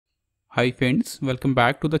Hi friends, welcome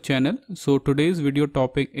back to the channel. So today's video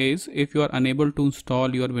topic is if you are unable to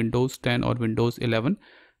install your Windows 10 or Windows 11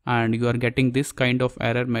 and you are getting this kind of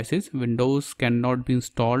error message, Windows cannot be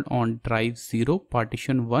installed on drive 0,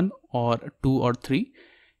 partition 1 or 2 or 3.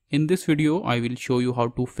 In this video I will show you how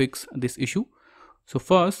to fix this issue. So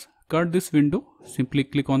first, cut this window. Simply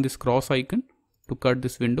click on this cross icon to cut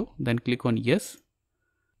this window, then click on yes.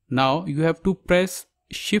 Now you have to press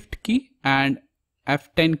shift key and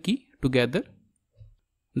F10 key together,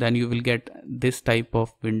 then you will get this type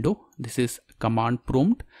of window. This is command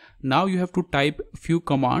prompt. Now you have to type few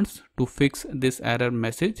commands to fix this error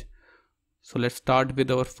message. So let's start with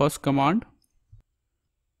our first command.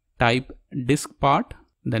 Type disk part,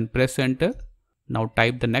 then press enter. Now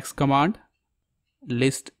type the next command,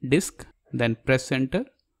 list disk, then press enter.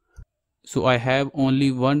 So I have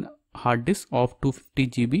only one hard disk of 250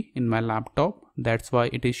 GB in my laptop, that's why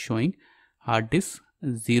it is showing hard disk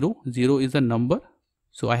 0. 0 is a number,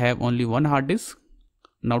 so I have only one hard disk.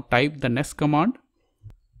 Now type the next command,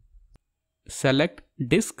 select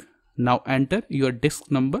disk. Now enter your disk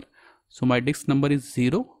number. So my disk number is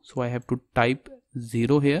 0, so I have to type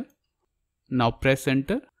 0 here. Now press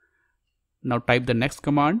enter. Now type the next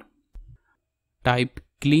command, type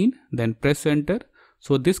clean, then press enter.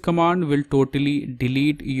 So this command will totally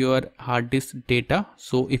delete your hard disk data.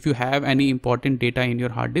 So if you have any important data in your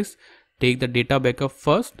hard disk, take the data backup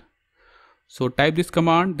first. So type this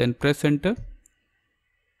command, then press enter.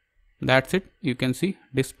 That's it. You can see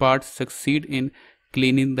disk part succeed in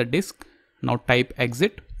cleaning the disk. Now type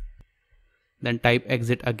exit, then type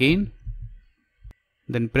exit again,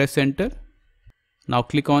 then press enter. Now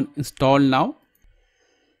click on install now.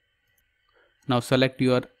 Now select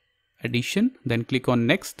your edition, then click on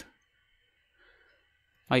next.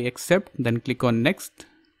 I accept, then click on next.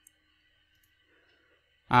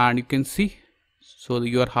 And you can see, so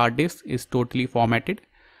your hard disk is totally formatted.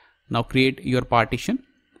 Now create your partition.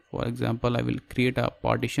 For example, I will create a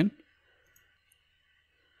partition.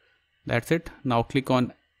 That's it. Now click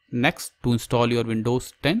on next to install your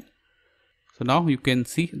Windows 10. So now you can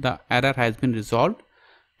see the error has been resolved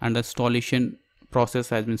and the installation process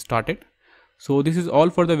has been started. So this is all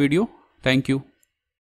for the video. Thank you.